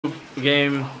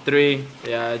Game 3.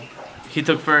 Yeah, he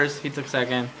took first. He took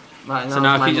second. No, so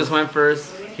now he just went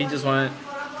first. He just went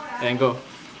and go.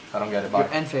 I don't get it. Your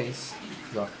end phase.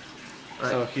 Go.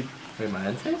 Right. So he. Wait, my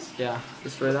end face? Yeah.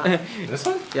 Just for that. This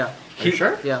one? Yeah. Are you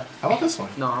sure? Yeah. How about this one?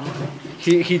 No, I'm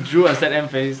okay. He drew us that end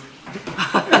phase.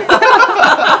 I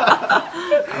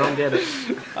don't get it.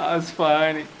 That's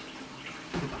funny.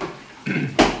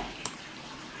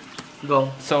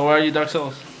 Go. So where are you, Dark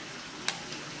Souls?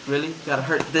 Really? Gotta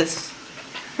hurt this.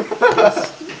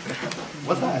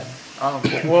 What's that?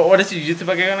 What is your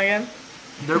YouTube account again?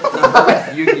 Derp the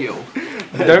Herp Yu-Gi-Oh.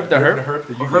 Derp the Herp?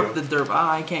 Herp the Derp.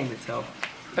 Ah, I can't even tell.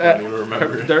 I don't even remember.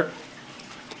 Herp the Derp.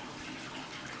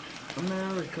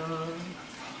 America.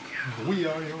 We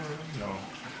are your... No.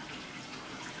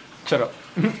 Shut up.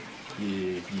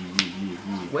 Wait.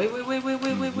 What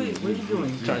are you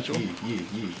doing? Tarantula.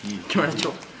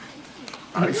 Tarantula.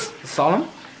 Solemn?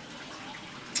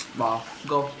 Wow.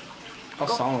 Go. How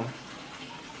solemn?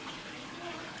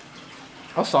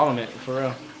 How solemn it, for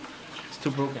real. It's too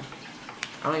broken.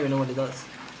 I don't even know what it does.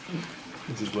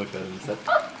 I just looked at it and said...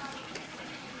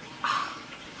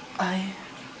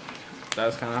 That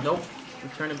was kind of... Nope.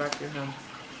 Return it back to your hand.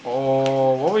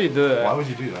 Oh, what would you do that? Why would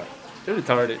you do that? You're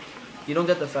retarded. You don't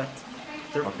get the effect.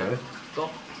 Derp. Okay. Go.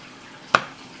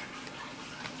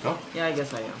 Go. Yeah, I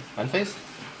guess I am. End face?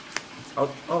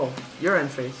 Oh, your end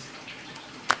phase.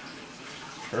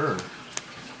 Sure.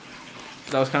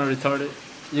 That was kind of retarded.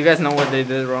 You guys know what they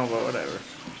did wrong, but whatever.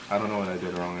 I don't know what I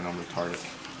did wrong and I'm retarded.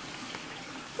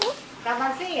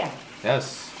 Tabasia.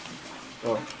 Yes.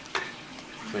 Oh.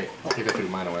 Wait, I'll take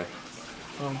mine away.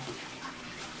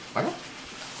 Michael?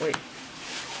 Wait.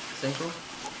 Synchro?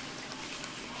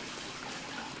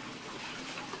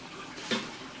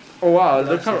 Oh wow,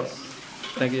 look how...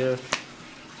 Thank you.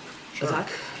 Sure. Attack?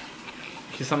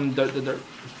 He's some dirt the dirt.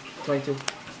 22.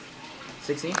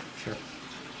 16? Sure.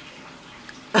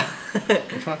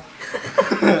 Which one?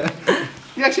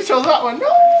 You actually chose that one.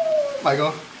 No!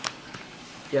 Michael.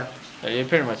 Yeah. Yeah, you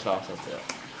pretty much lost us there.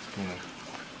 Yeah.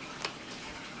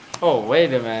 Oh,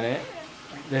 wait a minute.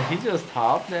 Did he just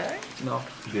top that? No.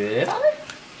 Did I?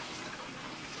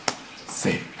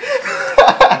 See.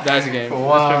 That's a game.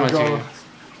 Wow, That's pretty much a game.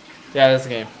 Yeah, that's a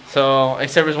game. So,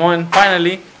 X-saber's won,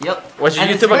 finally. Yep. What's your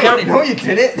And YouTube it's account? No, you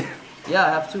didn't. Yeah, I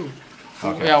have two.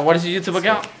 Okay. Yeah, what is your YouTube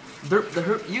account? Derp the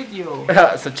Herp Yu-Gi-Oh.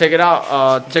 So check it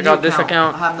out. Check New out this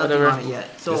account. I have nothing Whatever. on it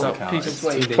yet. So, This account Peace. is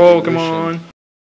wait. too Pokemon.